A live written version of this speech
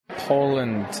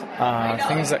Poland,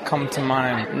 things that come to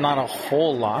mind, not a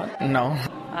whole lot, no.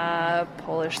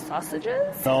 Polish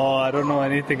sausages? No, I don't know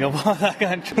anything about that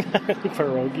country.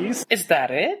 Pierogies. Is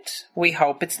that it? We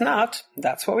hope it's not.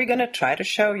 That's what we're going to try to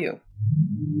show you.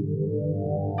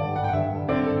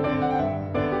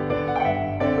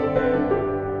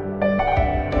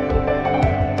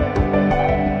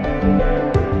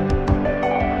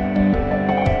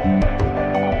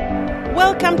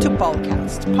 Welcome to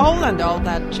Polcast, Pole and all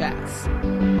that jazz.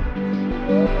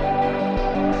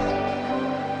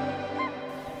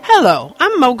 Hello,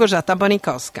 I'm Małgorzata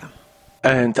Bonikowska.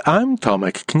 And I'm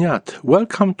Tomek Kniat.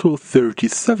 Welcome to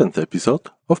 37th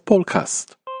episode of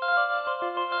Polcast.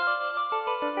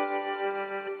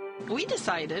 We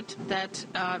decided that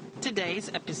today's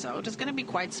episode is going to be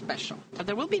quite special.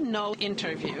 There will be no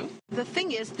interview. The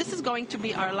thing is, this is going to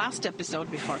be our last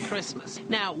episode before Christmas.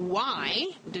 Now, why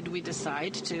did we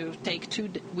decide to take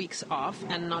 2 weeks off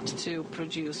and not to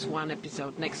produce one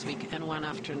episode next week and one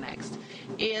after next?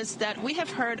 Is that we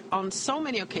have heard on so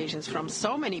many occasions from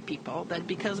so many people that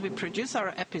because we produce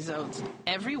our episodes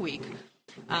every week,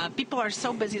 people are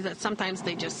so busy that sometimes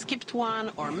they just skipped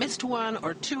one or missed one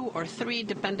or 2 or 3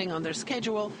 depending on their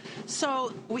schedule.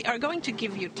 So we are going to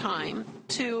give you time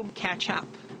to catch up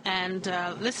and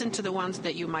listen to the ones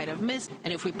that you might have missed.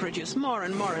 And if we produce more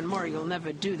and more and more, you'll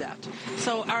never do that.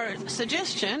 So our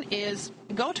suggestion is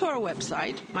go to our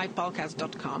website,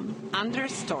 mypolcast.com, under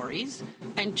stories,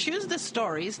 and choose the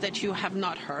stories that you have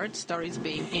not heard, stories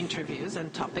being interviews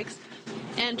and topics,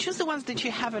 and choose the ones that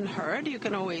you haven't heard. You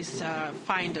can always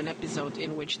find an episode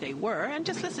in which they were and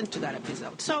just listen to that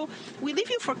episode. So we leave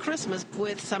you for Christmas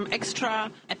with some extra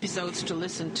episodes to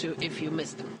listen to if you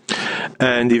missed them.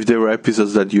 And if there were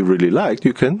episodes that you really liked,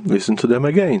 you can listen to them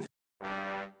again.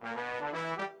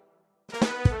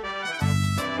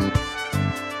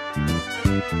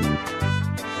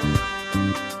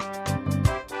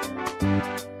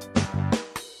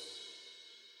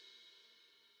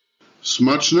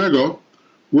 Smacznego.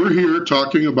 We're here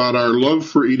talking about our love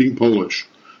for eating Polish.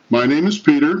 My name is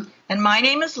Peter. And my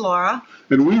name is Laura.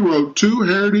 And we wrote 2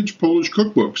 heritage Polish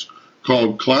cookbooks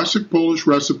called Classic Polish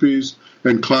Recipes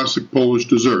and Classic Polish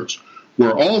Desserts,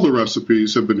 where all the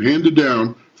recipes have been handed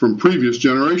down from previous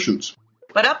generations.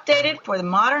 But updated for the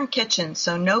modern kitchen,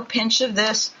 so no pinch of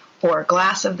this or a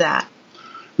glass of that.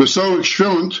 Wesołych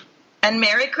Świąt. And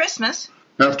Merry Christmas.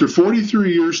 After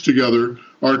 43 years together,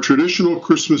 our traditional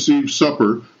Christmas Eve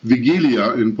supper,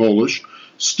 Wigilia in Polish,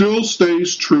 still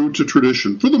stays true to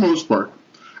tradition for the most part.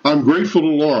 I'm grateful to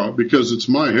Laura because it's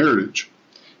my heritage.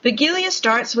 Wigilia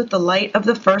starts with the light of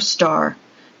the first star.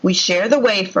 We share the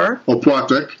wafer,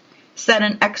 Opłatek, set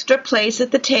an extra place at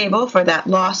the table for that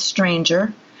lost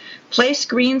stranger, place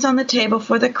greens on the table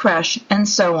for the creche, and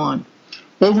so on.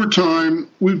 Over time,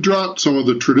 we've dropped some of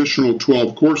the traditional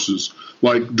 12 courses,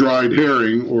 like dried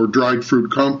herring or dried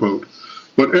fruit compote,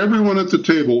 but everyone at the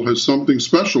table has something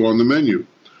special on the menu.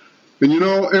 And you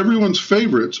know, everyone's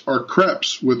favorites are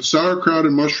crepes with sauerkraut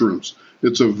and mushrooms.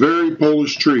 It's a very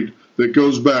Polish treat that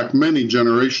goes back many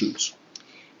generations.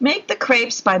 Make the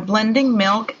crepes by blending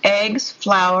milk, eggs,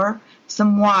 flour,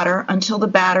 some water until the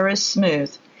batter is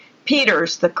smooth.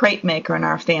 Peter's the crepe maker in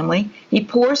our family. He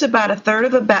pours about 1/3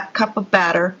 of a cup of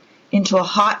batter into a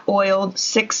hot oiled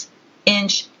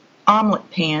 6-inch omelet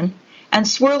pan and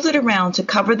swirls it around to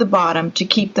cover the bottom to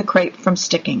keep the crepe from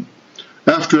sticking.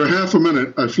 After a half a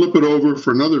minute, I flip it over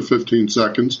for another 15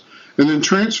 seconds and then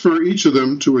transfer each of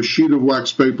them to a sheet of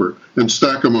wax paper and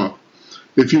stack them up.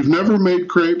 If you've never made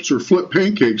crepes or flipped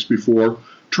pancakes before,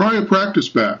 try a practice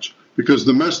batch because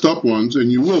the messed up ones,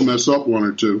 and you will mess up 1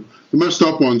 or 2, the messed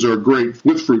up ones are great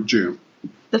with fruit jam.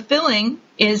 The filling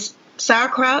is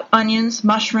sauerkraut, onions,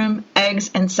 mushroom, eggs,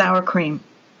 and sour cream.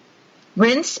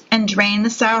 Rinse and drain the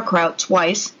sauerkraut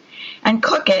twice and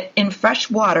cook it in fresh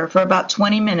water for about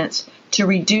 20 minutes to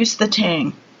reduce the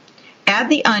tang. Add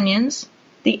the onions,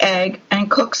 the egg, and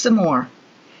cook some more.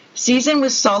 Season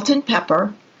with salt and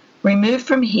pepper, remove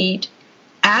from heat,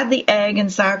 add the egg and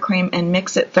sour cream, and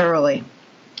mix it thoroughly.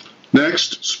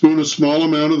 Next, spoon a small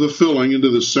amount of the filling into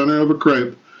the center of a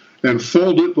crepe and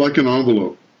fold it like an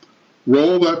envelope.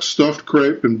 Roll that stuffed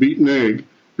crepe in beaten egg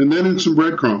and then in some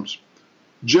breadcrumbs.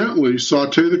 Gently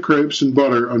saute the crepes in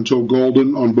butter until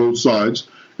golden on both sides,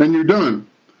 and you're done.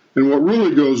 And what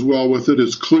really goes well with it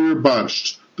is clear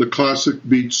borscht, the classic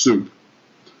beet soup.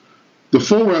 The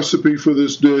full recipe for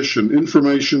this dish and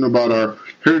information about our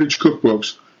heritage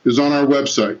cookbooks is on our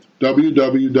website,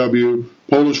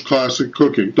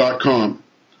 www.polishclassiccooking.com.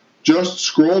 Just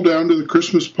scroll down to the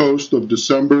Christmas post of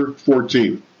December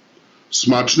 14.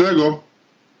 Smacznego!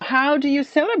 How do you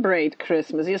celebrate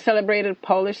Christmas? You celebrate it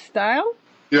Polish style?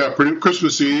 Yeah, pretty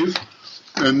Christmas Eve,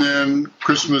 and then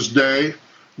Christmas Day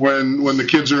when the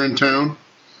kids are in town.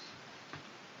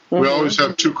 We always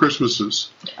have 2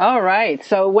 Christmases. All right.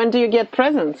 So when do you get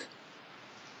presents?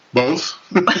 Both.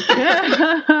 Is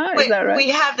that right? We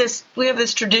have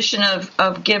this tradition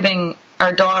of giving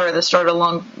our daughter that started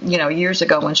years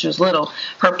ago when she was little,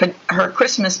 her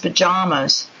Christmas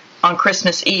pajamas on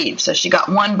Christmas Eve. So she got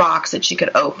one box that she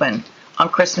could open on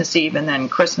Christmas Eve, and then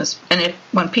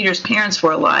when Peter's parents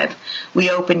were alive, we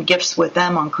opened gifts with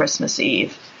them on Christmas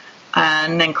Eve,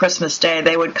 and then Christmas Day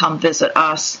they would come visit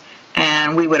us,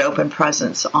 and we would open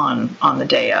presents on the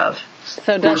day of.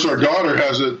 So of course, our daughter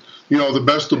has it, the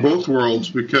best of both worlds,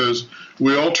 because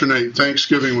we alternate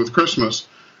Thanksgiving with Christmas,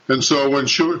 and so when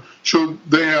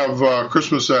they have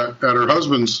Christmas at her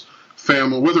husband's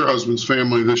family with her husband's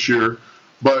family this year,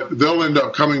 but they'll end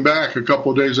up coming back a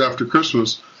couple of days after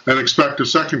Christmas and expect a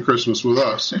second Christmas with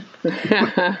us.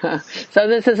 So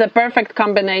this is a perfect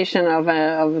combination of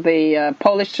the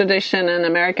Polish tradition and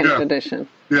American tradition.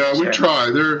 Yeah, we try.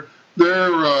 They're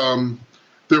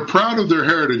proud of their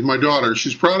heritage. My daughter,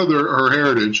 she's proud of her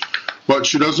heritage, but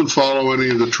she doesn't follow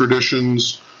any of the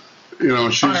traditions. She's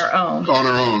on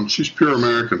her own. She's pure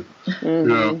American.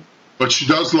 Mm-hmm. But she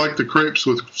does like the crepes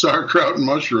with sauerkraut and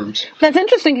mushrooms. That's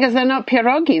interesting because they're not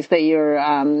pierogies that you're...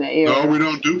 No, we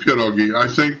don't do pierogi. I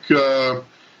think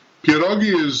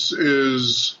pierogi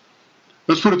is...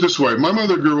 Let's put it this way. My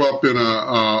mother grew up in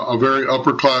a very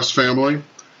upper-class family,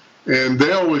 and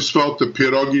they always felt that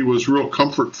pierogi was real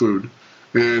comfort food,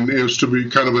 and it was to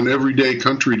be kind of an everyday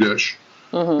country dish.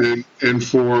 Mm-hmm. And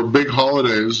for big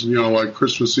holidays, like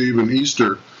Christmas Eve and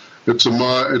Easter, it's a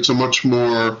much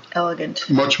more elegant,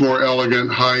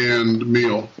 high-end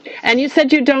meal. And you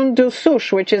said you don't do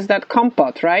sush, which is that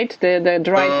compote, right? The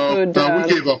dried food. No,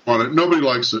 we gave up on it. Nobody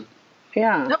likes it.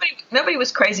 Yeah. Nobody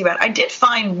was crazy about it. I did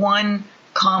find one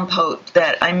compote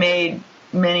that I made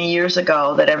many years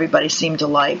ago that everybody seemed to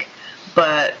like,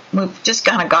 but we've just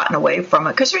kind of gotten away from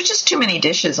it because there's just too many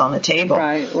dishes on the table.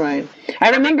 Right. I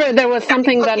remember there was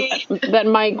something that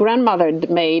my grandmother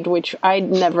made, which I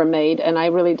never made, and I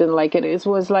really didn't like it. It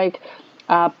was like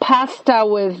pasta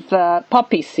with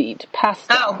poppy seed.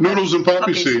 Pasta. Oh, noodles and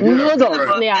poppy seed. Yeah, noodles,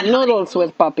 right. Yeah, noodles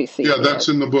with poppy seed. Yeah, that's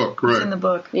in the book, right? It's in the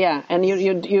book. Yeah, and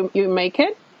you make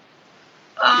it?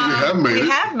 We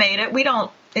have made it. We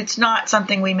don't. It's not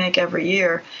something we make every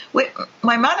year.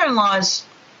 My mother-in-law's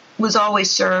was always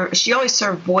served. She always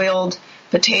served boiled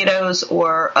potatoes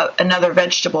or another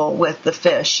vegetable with the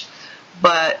fish,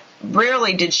 but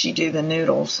rarely did she do the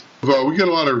noodles. Well, we get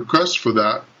a lot of requests for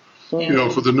that. Yeah.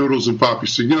 For the noodles and poppy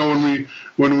seed.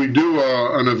 When we do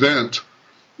an event,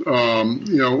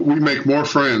 we make more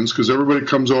friends because everybody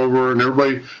comes over and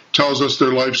everybody tells us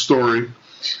their life story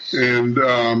and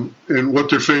what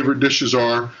their favorite dishes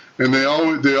are, and they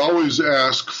always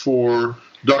ask for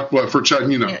duck blood for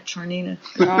charnina. Yeah, charnina.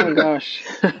 Oh gosh.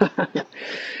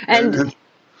 and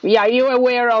you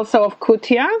aware also of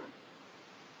kutia?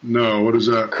 No, what is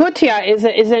that? Kutia is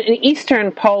an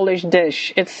Eastern Polish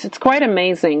dish. It's quite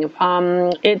amazing.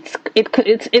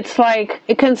 It's like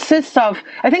it consists of,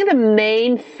 I think the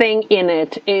main thing in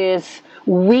it is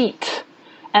wheat,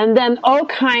 and then all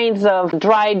kinds of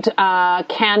dried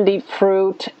candied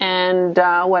fruit and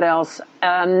what else?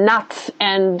 Nuts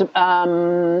and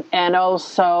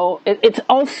also it's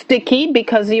all sticky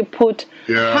because you put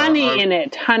honey in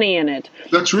it.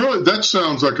 That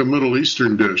sounds like a Middle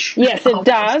Eastern dish. Yes, it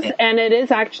does, and it is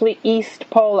actually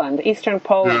Eastern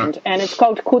Poland, and it's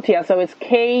called kutia, so it's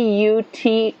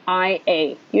Kutia.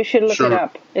 You should look it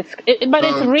up. It's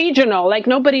regional. Like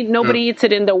nobody eats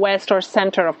it in the west or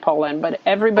center of Poland, but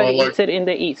everybody eats it in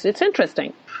the east. It's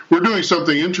interesting. We're doing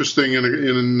something interesting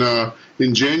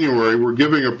in January. We're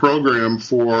giving a program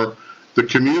for the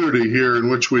community here in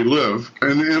which we live,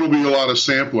 and it'll be a lot of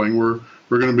sampling. We're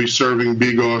going to be serving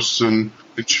bigos and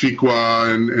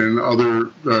ćwikła and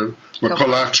other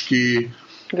kolaczki.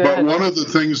 But one of the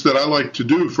things that I like to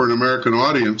do for an American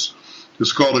audience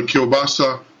is called a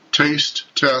kielbasa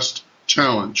taste test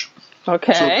challenge.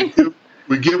 Okay. So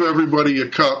we give everybody a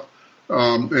cup,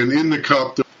 and in the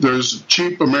cup there's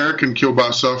cheap American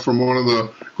kielbasa from one of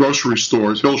the grocery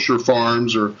stores, Hillshire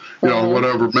Farms or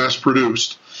whatever,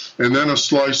 mass-produced, and then a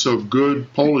slice of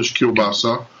good Polish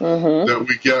kielbasa that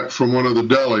we get from one of the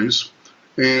delis,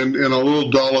 and a little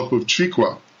dollop of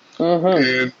ćwikła.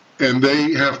 And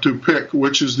they have to pick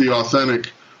which is the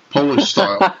authentic Polish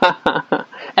style.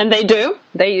 And they do?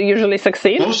 They usually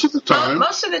succeed? Most of the time.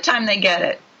 Most of the time they get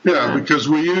it. Yeah, because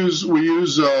we use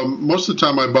most of the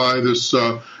time I buy this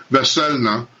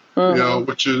Weselna,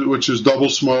 which is double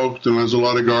smoked and has a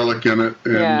lot of garlic in it,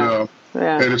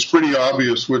 and it's pretty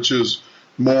obvious which is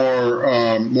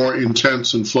more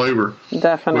intense in flavor.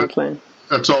 Definitely.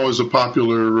 But that's always a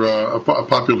popular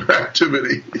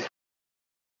activity.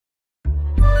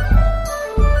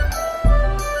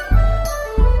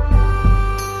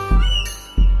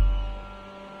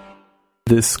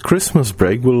 This Christmas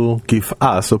break will give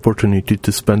us opportunity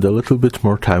to spend a little bit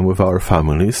more time with our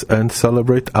families and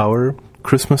celebrate our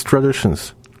Christmas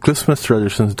traditions. Christmas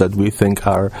traditions that we think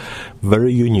are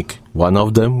very unique. One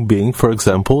of them being, for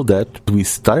example, that we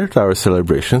start our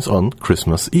celebrations on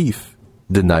Christmas Eve,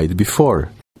 the night before.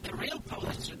 The real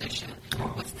Polish tradition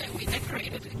was that we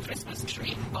decorated the Christmas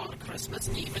tree on Christmas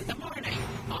Eve in the morning,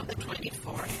 on the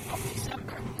 24th of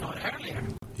December, not earlier.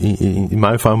 In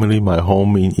my family, my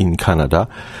home in Canada,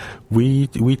 we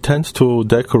tend to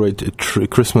decorate a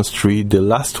Christmas tree the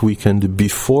last weekend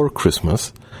before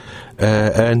Christmas,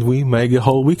 and we make a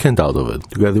whole weekend out of it.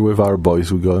 Together with our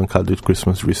boys, we go and cut the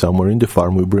Christmas tree somewhere in the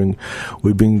farm. We bring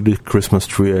the Christmas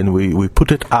tree and we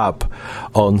put it up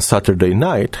on Saturday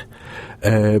night,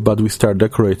 but we start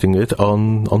decorating it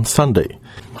on Sunday.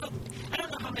 Well, I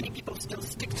don't know how many people still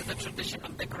stick to the tradition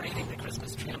of decorating the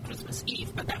Christmas tree on Christmas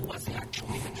Eve, but that was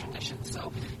actually the tradition.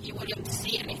 So you wouldn't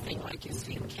see anything like you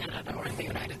see in Canada or in the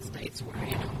United States where,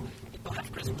 people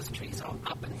have Christmas trees all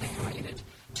up and decorated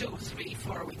 2, 3,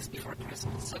 4 weeks before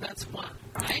Christmas. So that's one,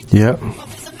 right? Yeah. Well,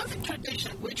 there's another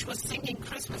tradition which was singing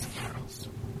Christmas carols.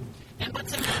 And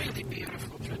what's a really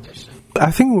beautiful tradition.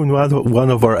 I think in one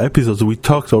of our episodes we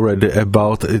talked already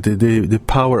about the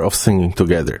power of singing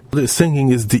together. Singing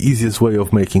is the easiest way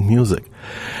of making music.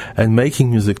 And making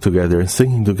music together and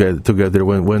singing together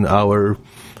when our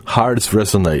hearts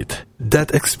resonate.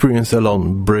 That experience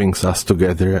alone brings us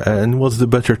together. And what's the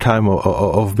better time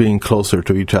of being closer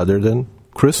to each other than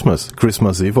Christmas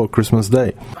Eve or Christmas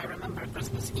Day? I remember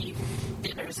Christmas Eve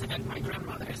dinners at my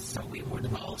grandmother's, so we would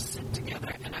all sit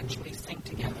together and actually sing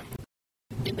together.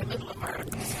 In the middle of our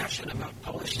discussion about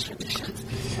Polish traditions,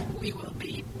 we will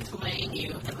be playing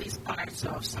you at least parts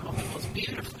of some of the most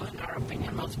beautiful, in our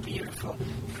opinion, most beautiful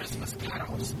Christmas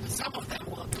carols. Some of them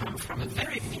will come from a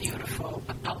very beautiful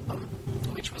album,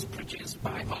 which was produced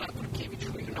by Ola Kurkiewicz,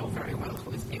 who you know very well,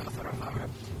 who is the author of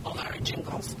all our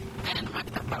jingles, and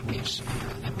Magda Babierz,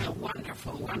 a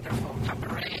wonderful, wonderful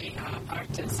cabaret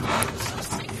artist, also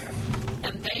singer.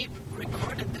 And they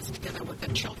recorded this together with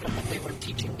the children that they were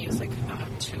teaching music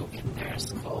to in their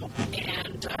school.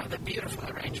 And the beautiful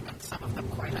arrangements, some of them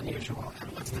quite unusual.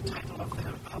 And what's the title of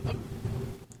their album?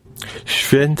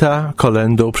 Święta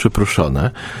kolędą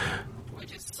przyproszone.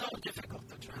 Which is so difficult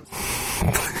to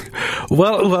translate.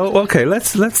 Well, okay.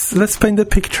 Let's paint the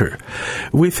picture.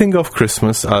 We think of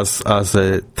Christmas as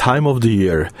a time of the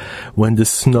year when the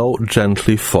snow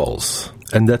gently falls,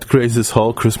 and that creates this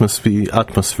whole Christmassy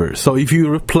atmosphere. So if you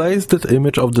replace that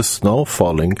image of the snow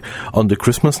falling on the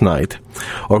Christmas night,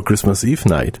 or Christmas Eve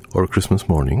night, or Christmas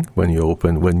morning, when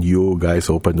you guys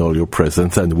open all your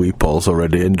presents, and we Poles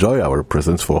already enjoy our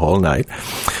presents for whole night.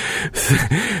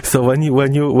 So when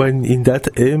in that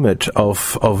image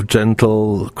of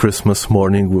gentle Christmas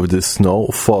morning with the snow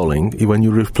falling, when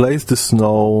you replace the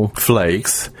snow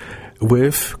flakes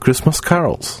with Christmas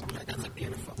carols.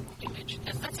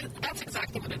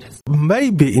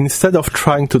 Maybe instead of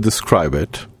trying to describe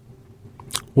it,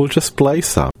 we'll just play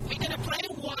some. We're going to play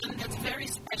one that's very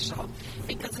special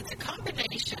because it's a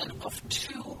combination of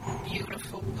 2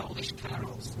 beautiful Polish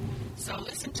carols. So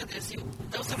listen to this.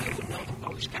 Those of you who know the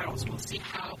Polish carols will see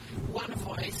how one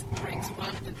voice brings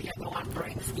one and the other one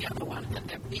brings the other one, and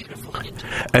they're beautiful.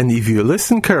 And if you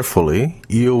listen carefully,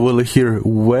 you will hear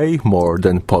way more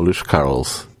than Polish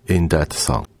carols in that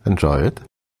song. Enjoy it.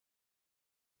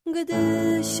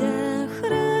 Gdy się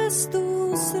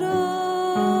Chrystus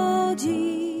rodzi,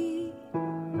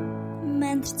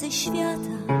 mędrcy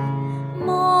świata,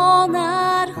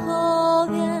 monarchowie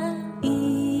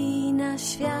i na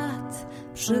świat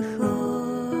przychodzi,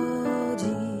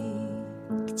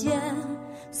 gdzie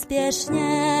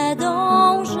spiesznie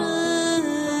dążycie,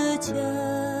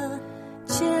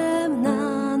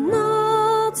 ciemna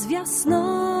noc w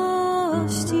jasności.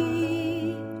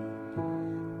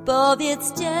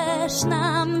 Powiedzcież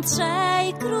nam,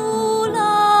 trzej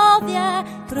królowie,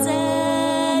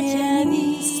 chcecie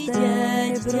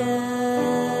widzieć dziecię.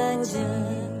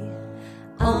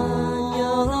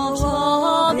 Aniołowie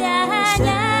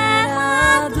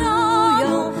nieba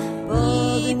tronu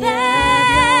i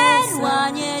perła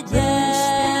nie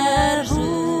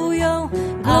dzierżują,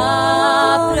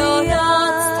 a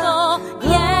proroctwo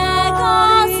Jego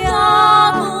z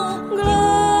domu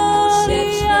już się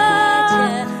w świecie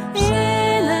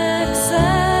in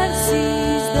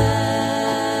excelsis Deo.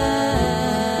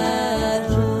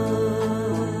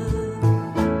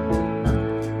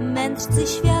 mędrcy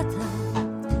świata,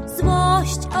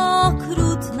 złość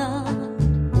okrutna,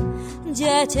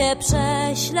 dziecię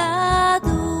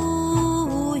prześladuje.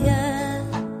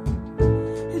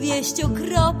 Wieść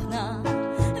okropna,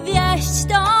 wieść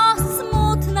to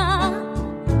smutna,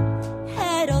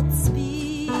 Herod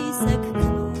spisek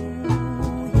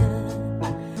knuje.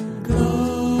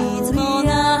 Nic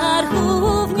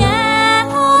monarchów nie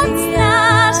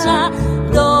odstrasza,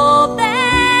 do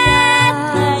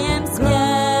Betlejem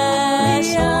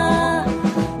spieszą.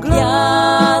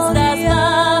 Gwiazda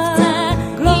zbawcę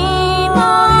im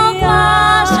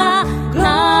ogłasza,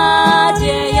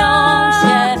 nadzieją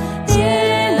się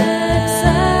wiele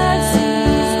serc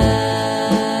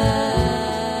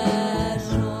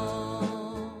zderzą.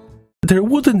 There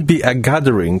wouldn't be a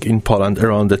gathering in Poland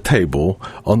around the table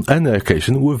on any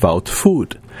occasion without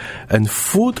food. And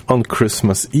food on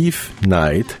Christmas Eve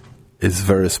night is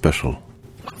very special.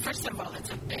 Well, first of all, it's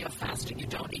a day of fasting. You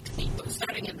don't eat meat. But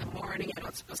starting in the morning, you're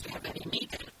not supposed to have any meat.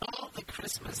 And all the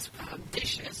Christmas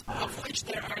dishes, of which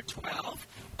there are 12,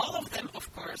 all of them, of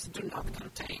course, do not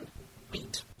contain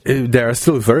meat. They are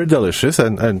still very delicious,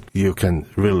 and you can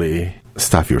really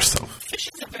stuff yourself. Fish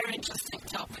is a very interesting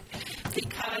topic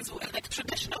because the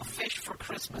traditional fish for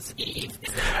Christmas Eve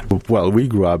is Well, we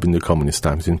grew up in the communist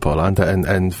times in Poland,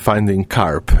 and finding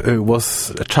carp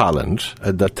was a challenge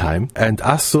at that time. And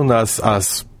as soon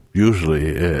as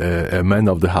usually a man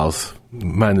of the house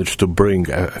managed to bring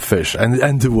a fish,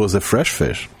 and it was a fresh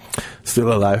fish,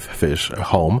 still alive fish,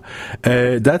 home,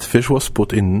 that fish was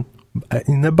put in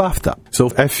a bathtub. So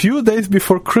a few days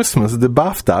before Christmas, the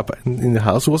bathtub in the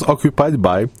house was occupied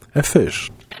by a fish.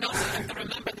 And also you have to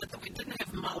remember that we didn't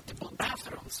have multiple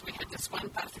bathrooms. We had this one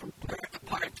bathroom per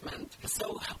apartment.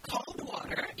 So cold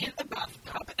water in the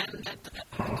bathtub, and that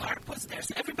carp was there.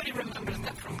 So everybody remembers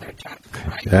that from their childhood,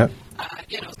 right? Yeah.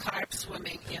 Carp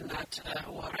swimming in that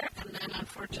water. And then,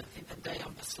 unfortunately, the day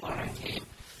of the slaughter came.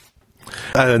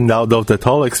 And out of that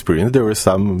whole experience, there were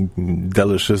some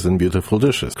delicious and beautiful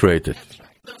dishes created. That's right.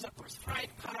 There was, of course, fried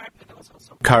carp, but there was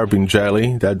also Carp in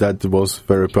jelly, that was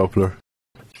very popular.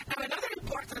 Now, another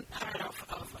important part of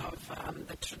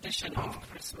the tradition of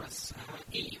Christmas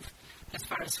Eve, as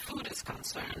far as food is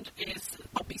concerned, is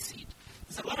poppy seed.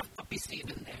 There's a lot of poppy seed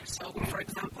in there. So, for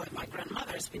example, at my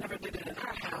grandmother's, we never did it in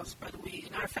our house, but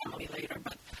in our family later,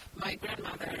 but my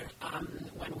grandmother,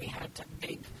 when we had a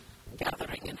big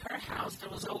gathering in her house, there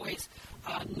was always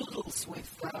noodles with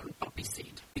poppy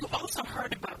seed. You also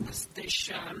heard about this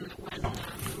dish when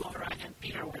Laura and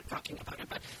Peter were talking about it.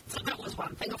 So that was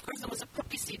one thing. Of course, there was a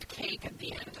poppy seed cake at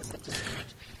the end as a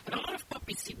dessert. And a lot of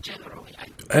poppy seed generally.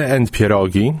 And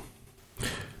pierogi.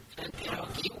 And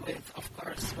pierogi with, of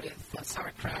course, with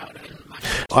sauerkraut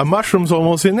and Mushrooms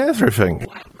almost in everything.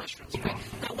 wild mushrooms. Right?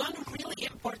 Now, one really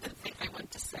important thing I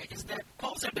want to say is that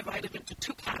Poles are divided into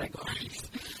two categories.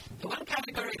 The one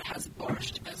category has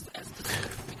borscht as the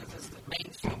soup, because it's the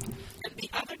main soup. And the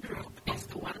other group is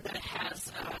the one that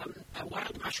has a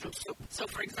wild mushroom soup. So,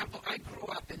 for example, I grew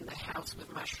up in the house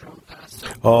with mushroom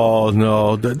soup. Oh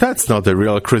no, that's not a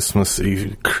real Christmas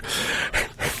Eve.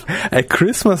 A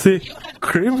Christmas Eve,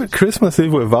 Christmas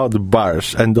Eve without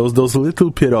barsh and those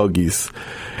little pierogis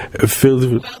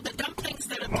filled with Well, the dumplings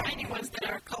that are tiny ones that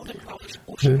are called in Polish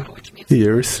uszka, which means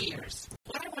ears.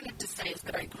 What I wanted to say is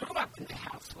that I grew up in the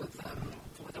house with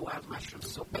the wild mushroom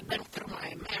soup, but then through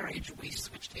my marriage we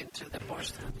switched into the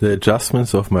borscht. The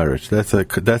adjustments of marriage. That's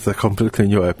a completely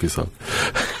new episode.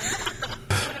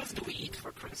 What else do we eat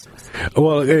for Christmas?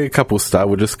 Well, a kapusta,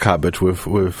 which is cabbage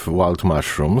with wild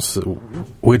mushrooms,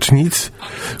 which needs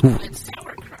And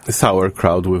sauerkraut.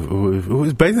 sauerkraut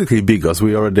with basically bigos.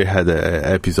 We already had an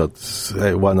episode,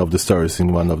 one of the stories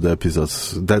in one of the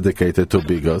episodes dedicated to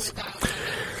bigos.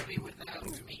 Without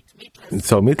meat. Meatless.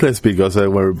 So meatless bigos,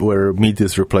 where meat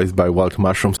is replaced by wild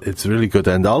mushrooms, it's really good,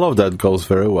 and all of that goes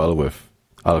very well with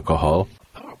alcohol.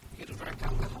 Oh, you don't drink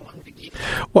alcohol on Vigilia.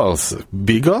 Well,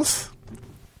 bigos?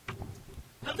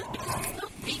 Well, it's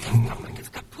not vegan stomach, it's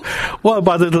kapusta. Well,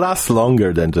 but it lasts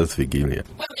longer than just Vigilia.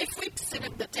 Well, if we sit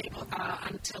at the table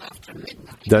until after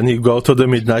midnight, Then you go to the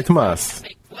midnight mass.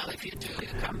 well, if you do, you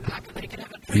come back and then you can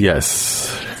have a drink.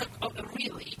 Yes,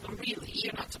 Really,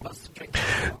 you're not supposed to drink.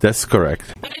 that's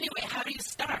correct. But anyway, how do you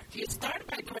start? You start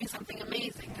by doing something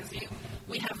amazing, because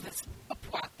we have this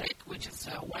opłatek, which is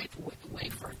a white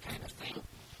wafer kind of thing,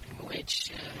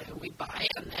 which we buy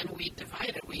and then we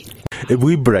divide it.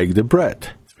 We break the bread.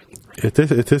 It's really bread,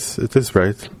 It is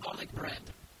right. symbolic bread.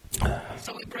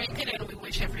 So we break it and we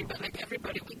wish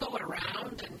everybody, we go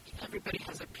around and everybody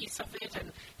has a piece of it,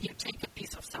 and you take a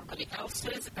piece of somebody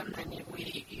else's, and then you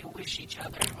wish each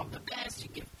other all the best. You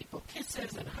give people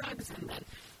kisses and hugs, and then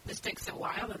this takes a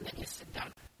while, and then you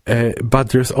But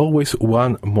there's always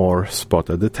one more spot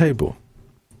at the table.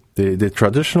 The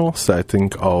traditional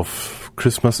setting of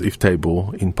Christmas Eve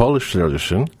table in Polish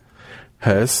tradition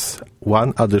has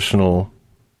one additional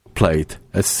plate,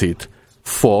 a seat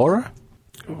for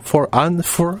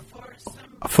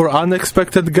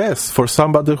unexpected guests, for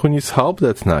somebody who needs help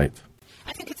that night.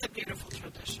 I think it's a beautiful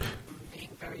tradition, being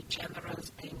very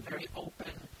generous, being very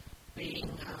open, being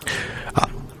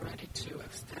ready to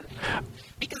extend help.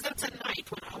 Because that's a night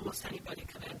when almost anybody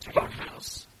can enter your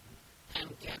house and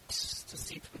get to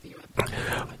sit with you at the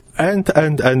table. And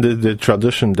the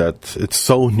tradition that it's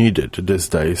so needed these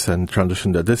days, and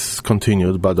tradition that is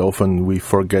continued, but often we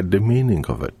forget the meaning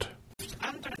of it.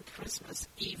 Under Christmas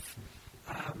Eve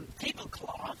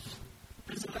tablecloth,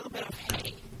 there's a little bit of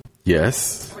hay.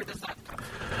 Yes. Where does that come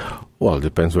from? Well, it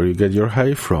depends where you get your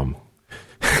hay from.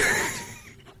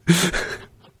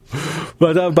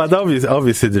 But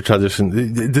obviously the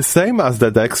tradition, the same as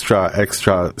that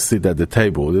extra seat at the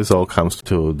table, this all comes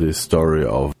to the story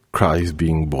of Christ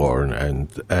being born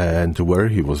and where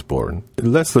he was born.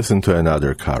 Let's listen to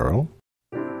another carol.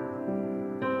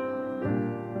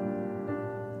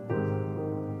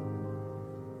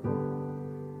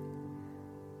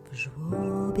 W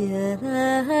żłobie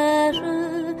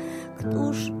leży,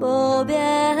 któż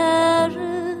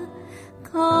pobierze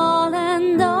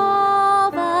kolędować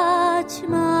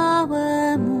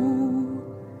małemu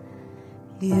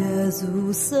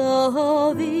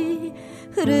Jezusowi,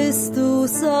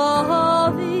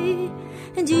 Chrystusowi,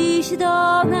 dziś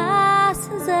do nas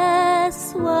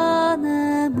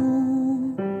zesłanemu.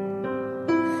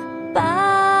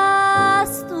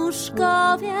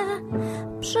 Pastuszkowie,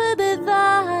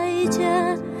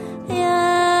 przybywajcie,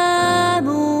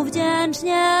 Jemu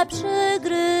wdzięcznie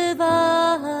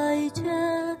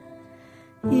przygrywajcie,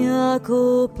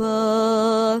 jako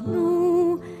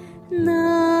Panu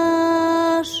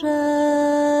naszemu.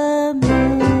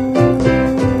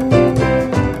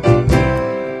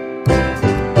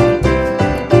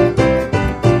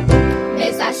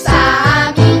 My zaś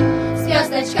sami z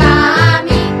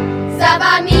gwiazdeczkami za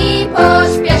wami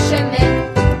pośpieszymy.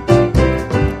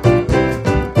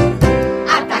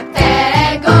 A tak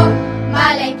tego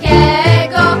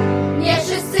maleńkiego nie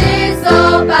wszyscy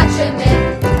zobaczymy.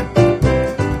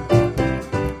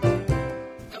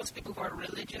 Those people who are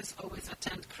religious always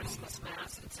attend Christmas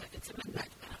Mass. It's a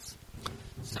midnight Mass.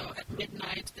 So at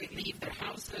midnight they leave their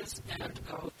houses and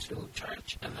go to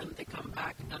church, and then they come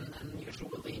back, and then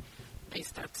usually they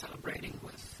start celebrating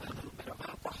with a little bit of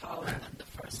alcohol, and then the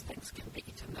first things can be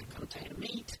eaten that contain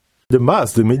meat. The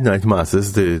Mass, the midnight Mass,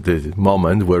 is the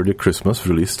moment where the Christmas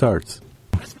really starts.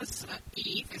 Christmas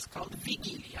Eve is called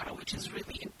Wigilia, which is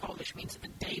really in Polish means the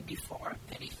day before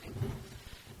anything.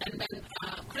 And then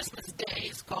Christmas Day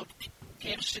is called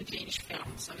Pierwszy Dzień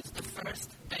Świąt, so it's the first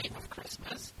day of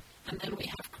Christmas. And then we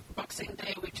have Boxing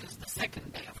Day, which is the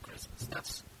second day of Christmas.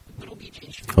 That's Drugi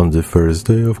Dzień Świąt. On the first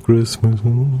day of Christmas.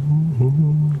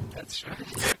 That's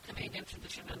right. Canadian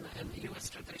tradition and the U.S.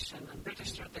 tradition and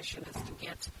British tradition is to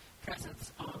get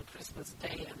presents on Christmas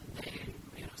Day, and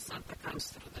Santa comes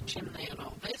through the chimney and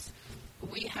all this.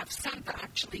 We have Santa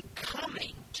actually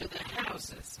coming to the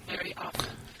houses very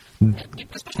often.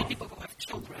 Especially people who have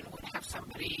children would have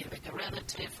somebody, like a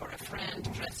relative or a friend,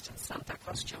 dressed in Santa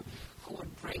costume, who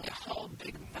would bring a whole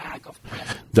big bag of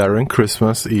presents. During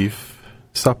Christmas Eve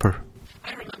supper.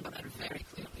 I remember that very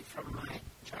clearly from my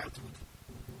childhood.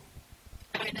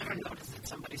 And I never noticed that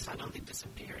somebody suddenly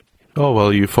disappeared. Oh,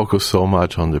 well, you focus so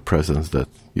much on the presents that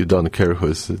you don't care who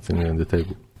is sitting at the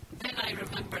table. Then I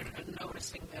remember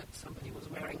noticing that somebody was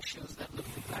wearing shoes that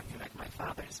looked exactly like my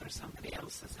father's or somebody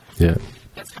else's. Yeah.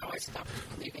 That's how I stopped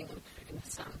believing in the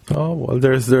sun. Oh, well,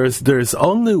 there's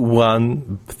only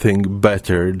one thing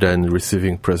better than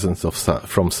receiving presents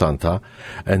from Santa,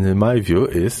 and in my view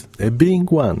is being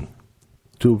one.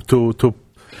 Have you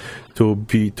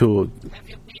been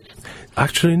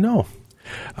Actually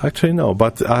no,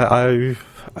 but I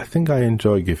think I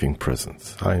enjoy giving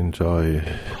presents. Well,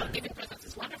 giving presents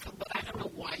is wonderful, but I don't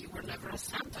know why you were never a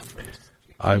Santa first.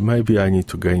 Maybe I need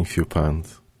to gain a few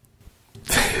pounds.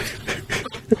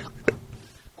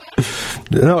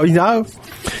 No, You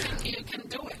can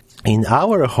do it. in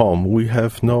our home we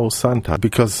have no Santa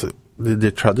because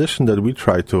the tradition that we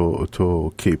try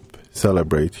to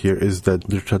celebrate here is that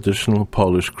the traditional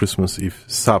Polish Christmas Eve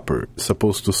supper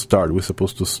we're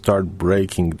supposed to start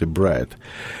breaking the bread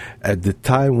at the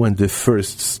time when the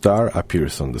first star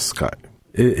appears on the sky.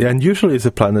 And usually it's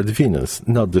the planet Venus,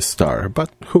 not the star, but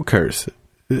who cares?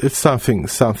 It's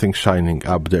something shining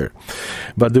up there.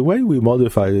 But the way we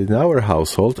modify it in our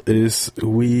household is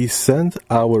we send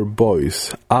our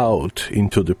boys out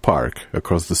into the park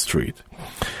across the street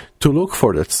to look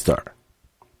for that star.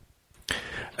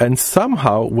 And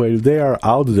somehow, while they are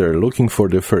out there looking for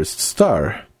the first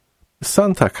star,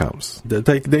 Santa comes.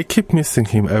 They keep missing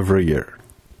him every year.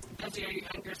 Does your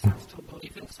younger son still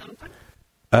believe in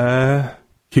Santa?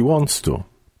 He wants to.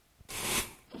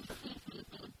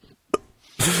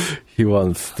 He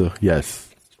wants to, yes.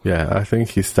 Yeah, I think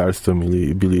he starts to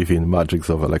believe in magics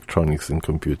of electronics and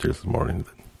computers more than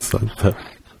Santa.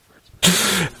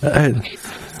 Okay,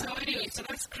 so anyway, so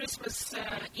that's Christmas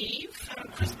Eve. On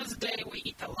Christmas Day, we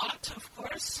eat a lot, of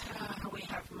course. We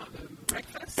have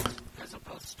breakfast as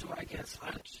opposed to, I guess,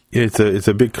 lunch. It's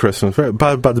a big Christmas,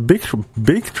 but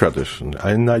big tradition,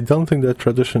 and I don't think that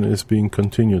tradition is being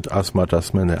continued as much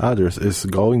as many others, is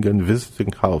going and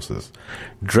visiting houses,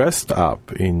 dressed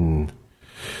up in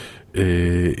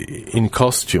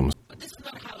costumes. But this is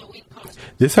not Halloween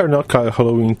costumes. These are not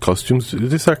Halloween costumes.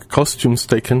 These are costumes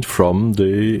taken from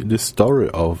the story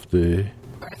of the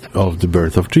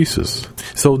birth of Jesus.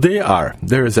 So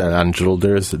there is an angel,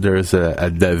 there is a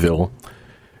devil.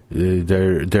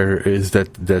 There is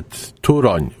that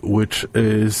Turoń, which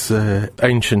is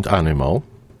ancient animal,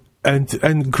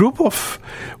 and group of,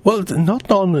 well, not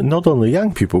only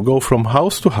young people go from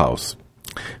house to house,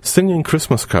 singing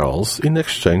Christmas carols in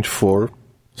exchange for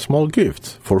small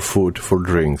gifts, for food, for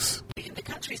drinks. In the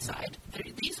countryside,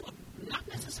 these would not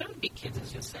necessarily be kids,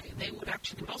 as you say. They would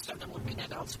actually, most of them would be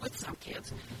adults with some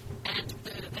kids, and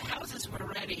the houses were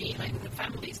ready, like the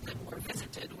families that were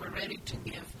visited were ready to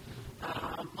give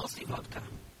mostly vodka.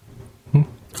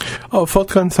 Oh,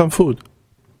 vodka and some food.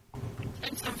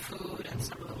 And some food and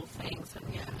some little things. And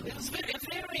yeah, it was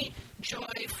very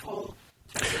joyful.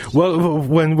 Well,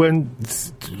 when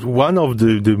one of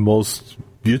the most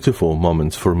beautiful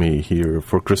moments for me here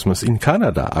for Christmas in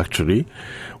Canada, actually,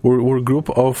 were a group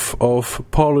of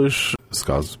Polish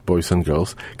scouts, boys and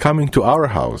girls, coming to our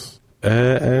house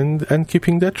and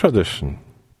keeping that tradition.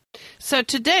 So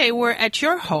today we're at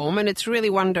your home, and it's really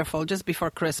wonderful just before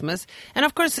Christmas. And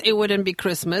of course, it wouldn't be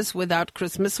Christmas without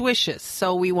Christmas wishes.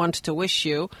 So we want to wish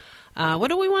you, what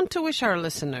do we want to wish our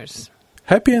listeners?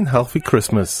 Happy and healthy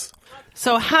Christmas.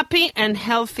 So happy and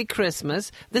healthy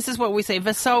Christmas. This is what we say,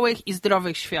 wesołych I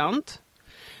zdrowych świąt.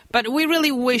 But we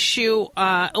really wish you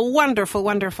a wonderful,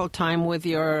 wonderful time with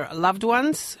your loved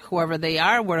ones, whoever they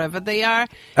are, wherever they are.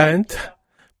 And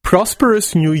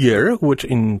prosperous New Year, which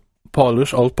in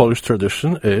Old Polish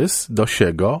tradition is do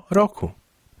siego roku.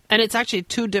 And it's actually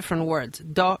two different words,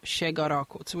 do siego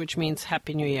roku, which means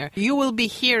Happy New Year. You will be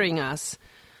hearing us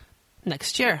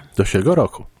next year. Do siego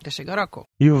roku. Do siego roku.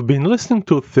 You've been listening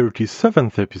to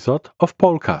 37th episode of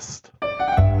Polcast.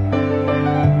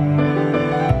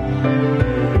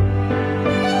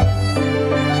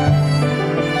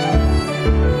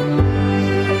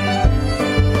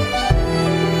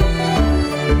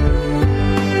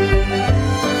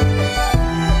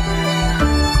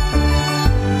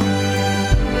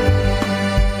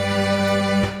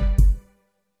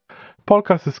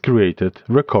 Polcast is created,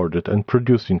 recorded and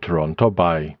produced in Toronto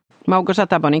by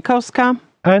Małgorzata Bonikowska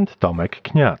and Tomek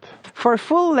Kniat. For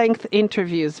full-length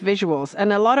interviews, visuals,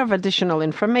 and a lot of additional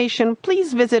information,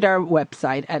 please visit our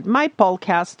website at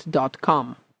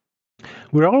mypolcast.com.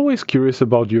 We're always curious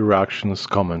about your reactions,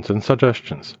 comments and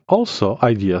suggestions. Also,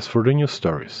 ideas for the new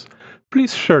stories.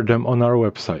 Please share them on our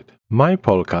website,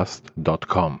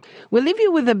 mypolcast.com. We'll leave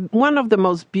you with one of the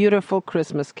most beautiful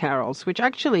Christmas carols, which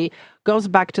actually goes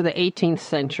back to the 18th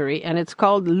century, and it's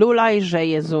called Lulajże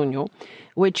Jezuniu,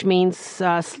 which means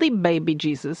sleep baby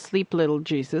Jesus, sleep little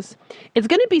Jesus. It's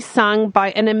going to be sung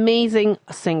by an amazing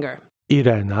singer,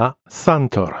 Irena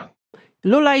Santor.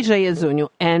 Lulajże Jezuniu,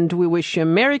 and we wish you a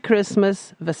Merry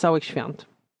Christmas, Wesołych Świąt.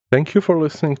 Thank you for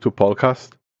listening to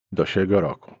Polcast Do siego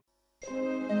roku.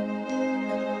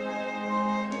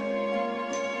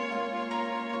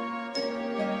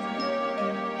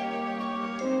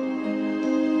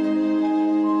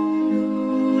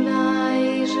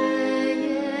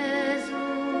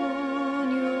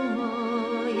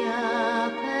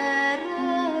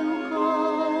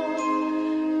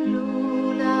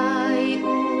 Lulaj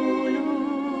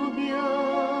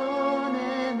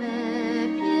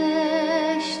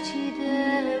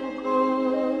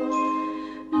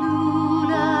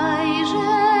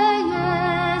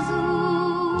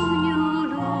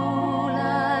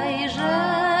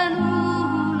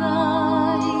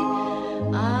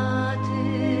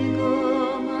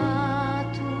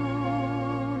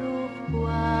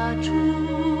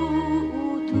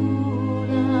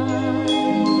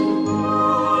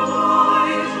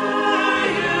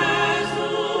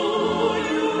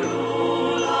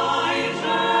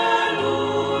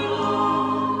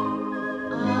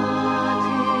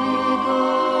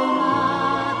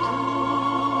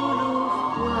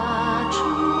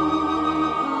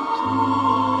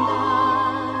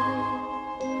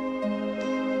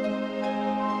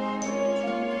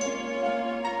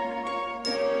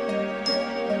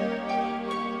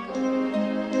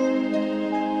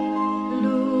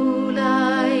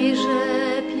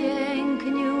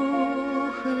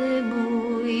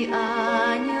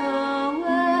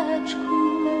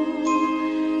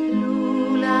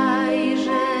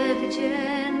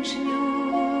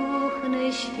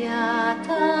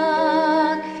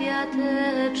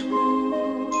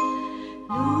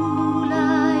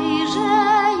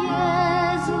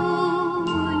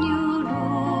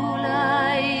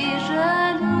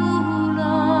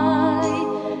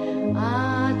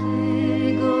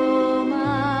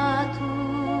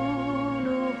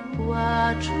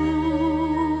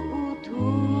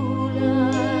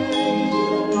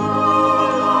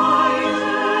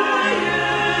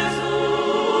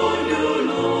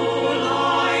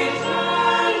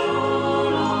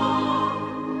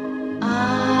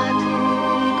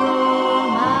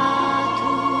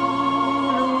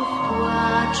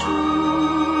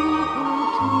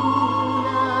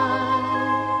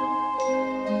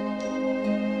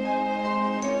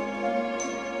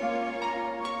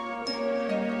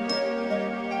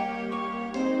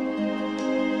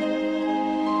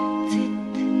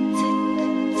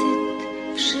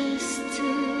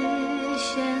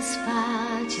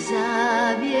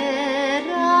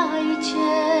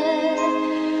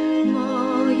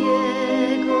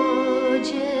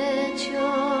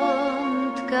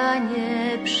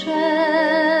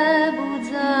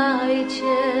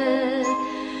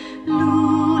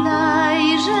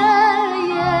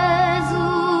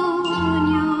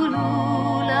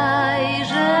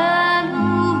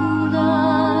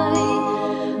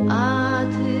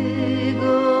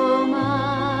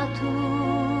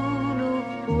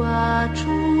płaczu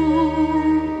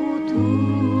tu.